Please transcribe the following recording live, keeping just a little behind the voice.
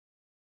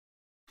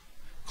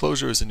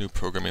Clojure is a new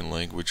programming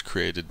language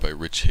created by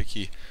Rich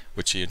Hickey,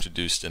 which he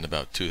introduced in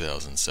about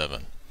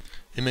 2007.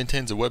 He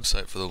maintains a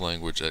website for the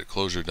language at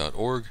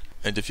clojure.org,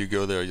 and if you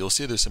go there, you'll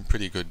see there's some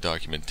pretty good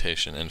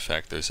documentation. In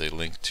fact, there's a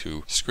link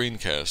to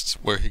screencasts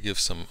where he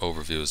gives some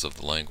overviews of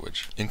the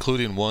language,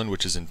 including one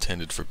which is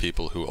intended for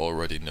people who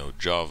already know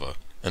Java,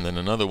 and then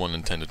another one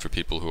intended for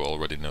people who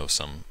already know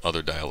some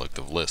other dialect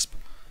of Lisp.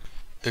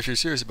 If you're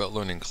serious about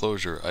learning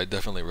Clojure, I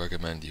definitely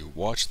recommend you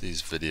watch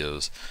these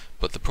videos,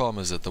 but the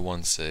problem is that the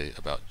one, say,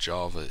 about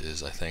Java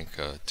is, I think,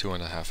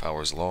 2.5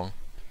 hours long.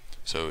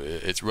 So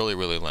it's really,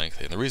 really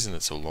lengthy. And the reason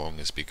it's so long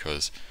is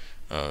because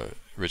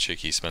Rich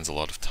Hickey spends a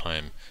lot of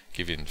time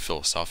giving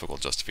philosophical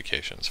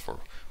justifications for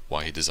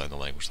why he designed the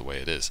language the way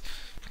it is.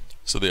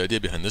 So the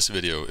idea behind this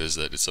video is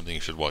that it's something you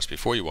should watch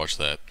before you watch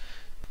that.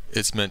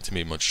 It's meant to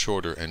be much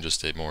shorter and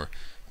just a more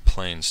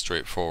plain,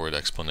 straightforward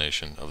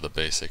explanation of the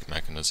basic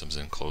mechanisms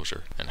in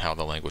Clojure and how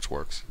the language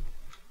works.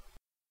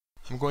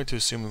 I'm going to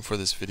assume for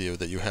this video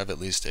that you have at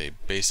least a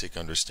basic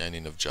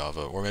understanding of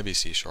Java, or maybe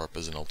C#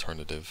 as an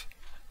alternative.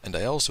 And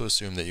I also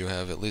assume that you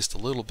have at least a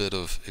little bit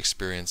of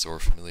experience or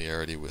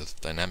familiarity with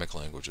dynamic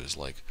languages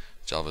like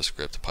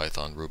JavaScript,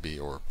 Python, Ruby,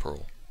 or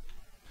Perl.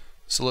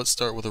 So let's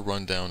start with a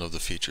rundown of the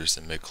features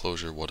that make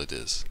Clojure what it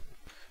is.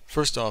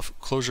 First off,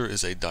 Clojure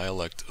is a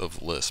dialect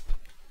of Lisp.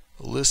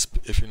 Lisp,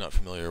 if you're not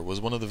familiar,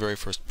 was one of the very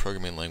first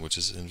programming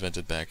languages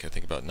invented back, I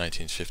think, about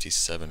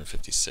 1957 or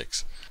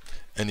 56.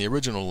 And the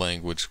original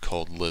language,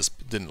 called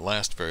Lisp, didn't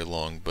last very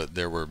long, but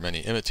there were many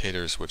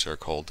imitators which are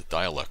called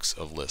dialects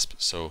of Lisp.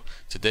 So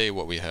today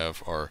what we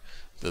have are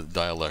the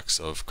dialects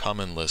of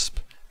Common Lisp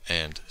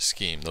and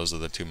Scheme. Those are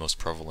the two most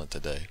prevalent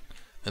today.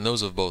 And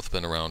those have both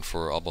been around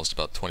for almost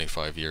about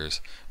 25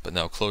 years, but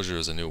now Clojure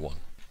is a new one.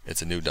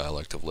 It's a new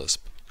dialect of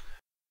Lisp.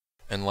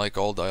 And like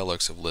all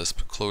dialects of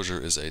Lisp,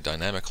 Clojure is a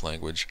dynamic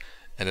language,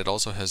 and it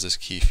also has this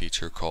key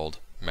feature called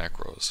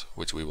macros,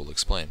 which we will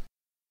explain.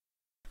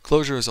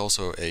 Clojure is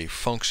also a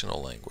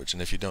functional language,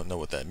 and if you don't know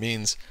what that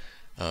means,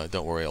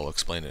 don't worry, I'll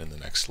explain it in the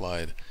next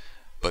slide.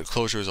 But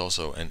Clojure is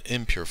also an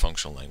impure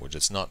functional language.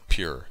 It's not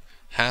pure.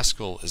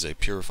 Haskell is a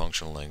pure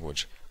functional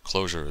language.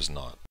 Clojure is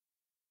not.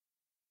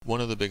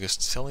 One of the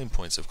biggest selling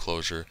points of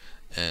Clojure,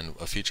 and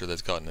a feature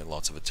that's gotten it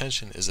lots of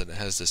attention, is that it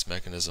has this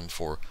mechanism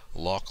for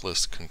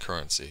lockless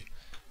concurrency.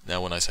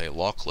 Now when I say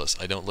lockless,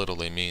 I don't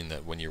literally mean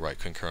that when you write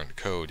concurrent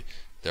code,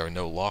 there are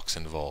no locks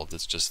involved.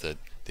 It's just that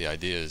the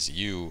idea is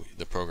you,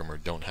 the programmer,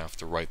 don't have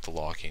to write the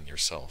locking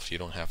yourself. You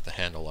don't have to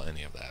handle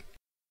any of that.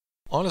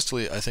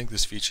 Honestly, I think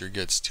this feature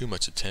gets too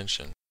much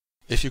attention.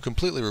 If you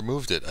completely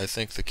removed it, I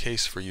think the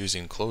case for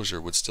using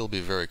Clojure would still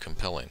be very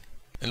compelling.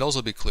 And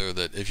also be clear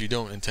that if you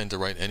don't intend to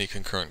write any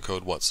concurrent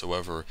code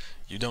whatsoever,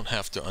 you don't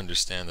have to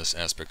understand this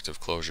aspect of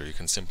Clojure. You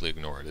can simply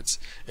ignore it.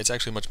 It's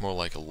actually much more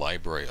like a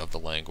library of the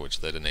language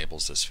that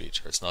enables this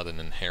feature. It's not an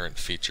inherent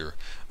feature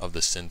of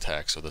the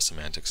syntax or the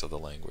semantics of the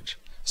language.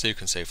 So you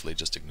can safely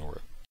just ignore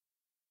it.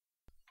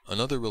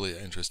 Another really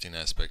interesting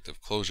aspect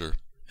of Clojure,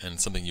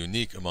 and something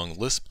unique among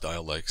Lisp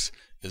dialects,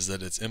 is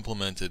that it's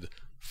implemented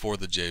for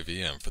the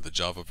JVM, for the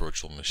Java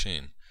Virtual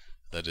Machine.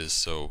 That is,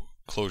 so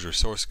Clojure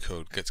source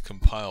code gets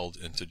compiled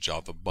into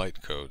Java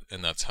bytecode,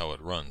 and that's how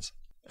it runs.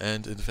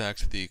 And in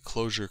fact, the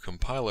Clojure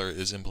compiler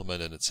is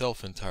implemented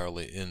itself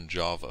entirely in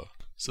Java.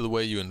 So the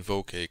way you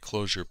invoke a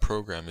Clojure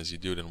program is you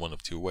do it in one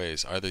of two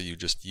ways. Either you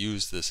just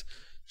use this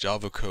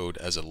Java code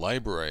as a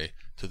library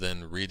to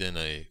then read in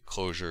a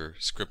Clojure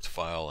script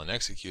file and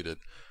execute it,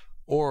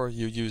 or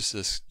you use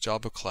this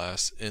Java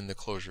class in the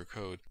Clojure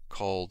code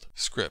called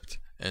script.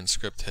 And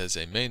script has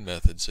a main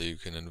method, so you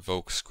can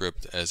invoke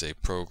script as a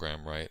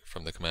program, right,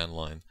 from the command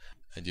line,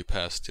 and you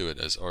pass to it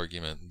as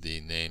argument the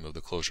name of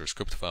the Clojure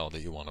script file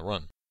that you want to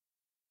run.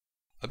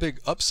 A big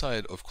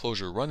upside of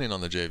Clojure running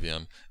on the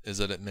JVM is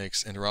that it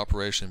makes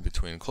interoperation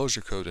between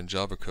Clojure code and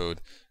Java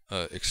code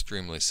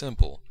extremely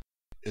simple.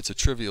 It's a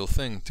trivial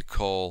thing to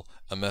call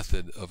a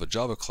method of a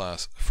Java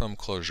class from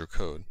Clojure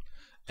code.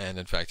 And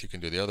in fact, you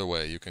can do the other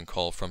way. You can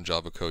call from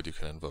Java code, you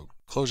can invoke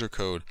Clojure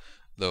code,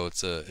 though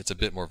it's a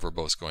bit more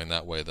verbose going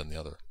that way than the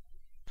other.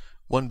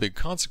 One big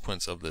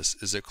consequence of this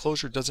is that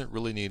Clojure doesn't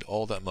really need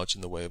all that much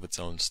in the way of its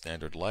own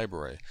standard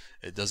library.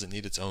 It doesn't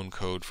need its own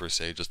code for,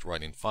 say, just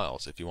writing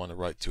files. If you want to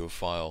write to a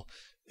file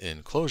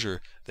in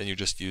Clojure, then you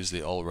just use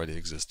the already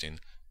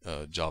existing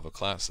Java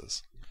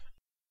classes.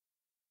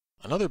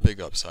 Another big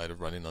upside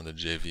of running on the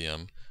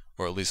JVM,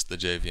 or at least the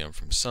JVM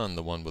from Sun,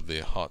 the one with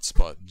the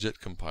hotspot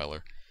JIT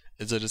compiler,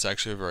 is that it's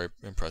actually a very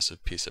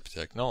impressive piece of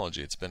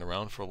technology. It's been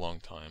around for a long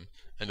time,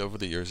 and over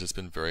the years it's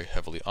been very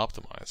heavily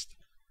optimized.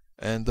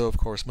 And though of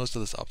course most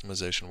of this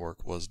optimization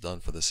work was done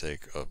for the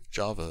sake of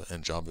Java,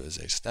 and Java is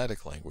a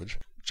static language,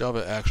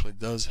 Java actually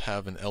does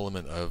have an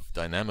element of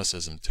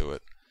dynamicism to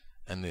it,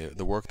 and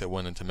the work that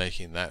went into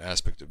making that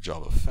aspect of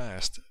Java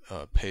fast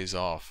pays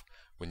off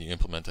when you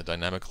implement a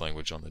dynamic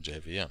language on the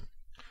JVM.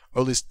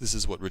 Or at least this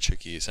is what Rich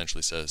Hickey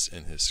essentially says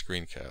in his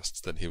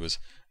screencasts, that he was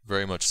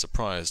very much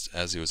surprised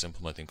as he was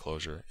implementing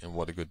Clojure and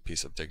what a good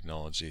piece of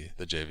technology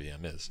the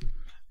JVM is.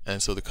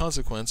 And so the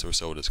consequence, or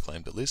so it is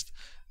claimed at least,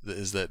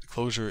 is that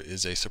Clojure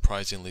is a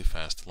surprisingly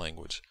fast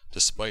language,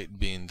 despite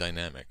being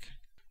dynamic.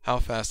 How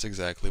fast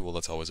exactly? Well,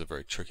 that's always a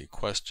very tricky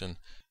question,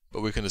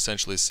 but we can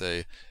essentially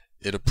say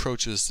it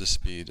approaches the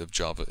speed of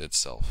Java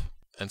itself.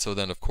 And so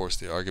then, of course,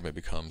 the argument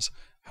becomes,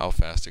 how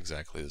fast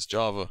exactly is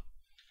Java?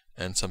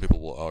 And some people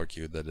will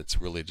argue that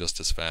it's really just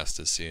as fast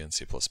as C and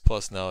C++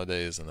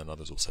 nowadays, and then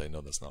others will say,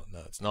 no,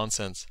 that's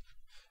nonsense.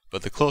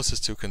 But the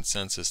closest to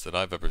consensus that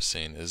I've ever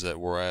seen is that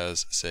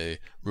whereas, say,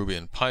 Ruby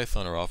and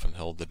Python are often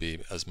held to be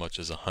as much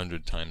as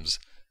 100 times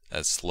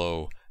as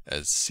slow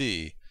as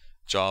C,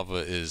 Java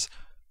is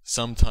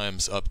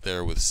sometimes up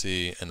there with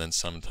C and then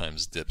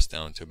sometimes dips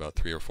down to about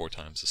 3 or 4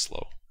 times as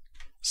slow.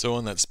 So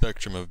on that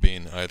spectrum of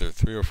being either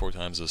 3 or 4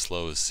 times as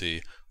slow as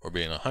C or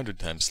being 100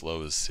 times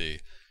slow as C,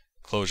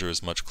 Clojure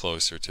is much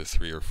closer to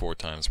 3 or 4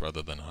 times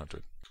rather than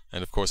 100.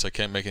 And of course I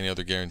can't make any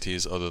other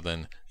guarantees other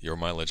than your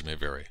mileage may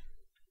vary.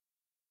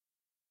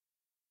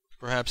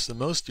 Perhaps the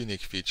most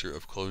unique feature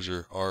of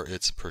Clojure are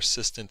its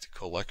persistent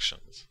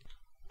collections.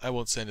 I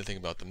won't say anything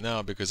about them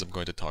now because I'm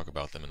going to talk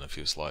about them in a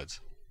few slides.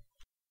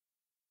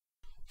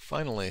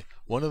 Finally,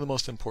 one of the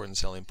most important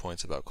selling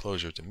points about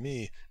Clojure to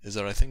me is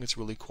that I think it's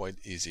really quite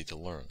easy to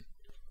learn.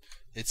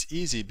 It's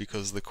easy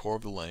because the core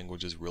of the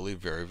language is really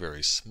very,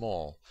 very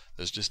small.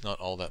 There's just not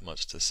all that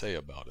much to say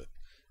about it.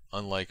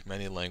 Unlike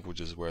many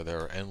languages where there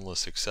are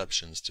endless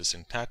exceptions to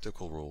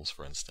syntactical rules,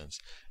 for instance,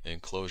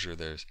 in Clojure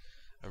there's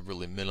a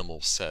really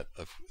minimal set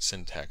of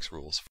syntax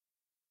rules.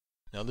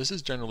 Now this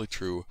is generally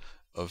true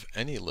of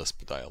any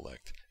Lisp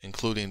dialect,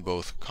 including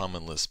both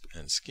Common Lisp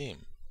and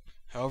Scheme.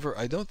 However,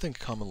 I don't think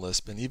Common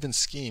Lisp and even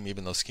Scheme,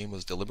 even though Scheme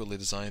was deliberately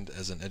designed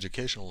as an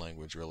educational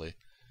language really,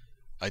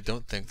 I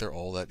don't think they're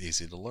all that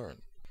easy to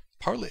learn.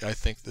 Partly I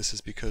think this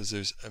is because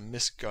there's a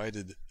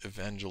misguided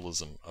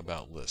evangelism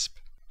about Lisp.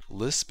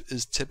 Lisp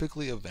is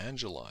typically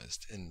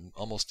evangelized in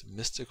almost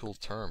mystical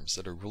terms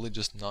that are really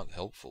just not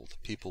helpful to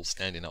people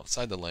standing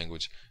outside the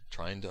language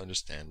trying to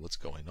understand what's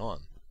going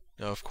on.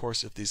 Now, of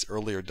course, if these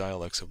earlier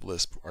dialects of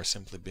Lisp are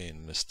simply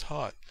being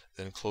mistaught,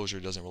 then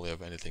Clojure doesn't really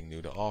have anything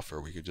new to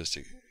offer. We could just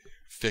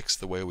fix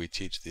the way we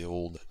teach the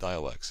old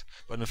dialects.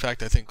 But in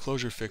fact, I think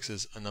Clojure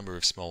fixes a number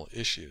of small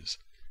issues.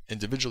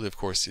 Individually, of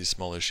course, these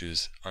small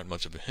issues aren't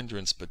much of a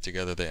hindrance, but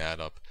together they add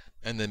up,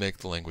 and they make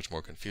the language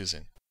more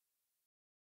confusing.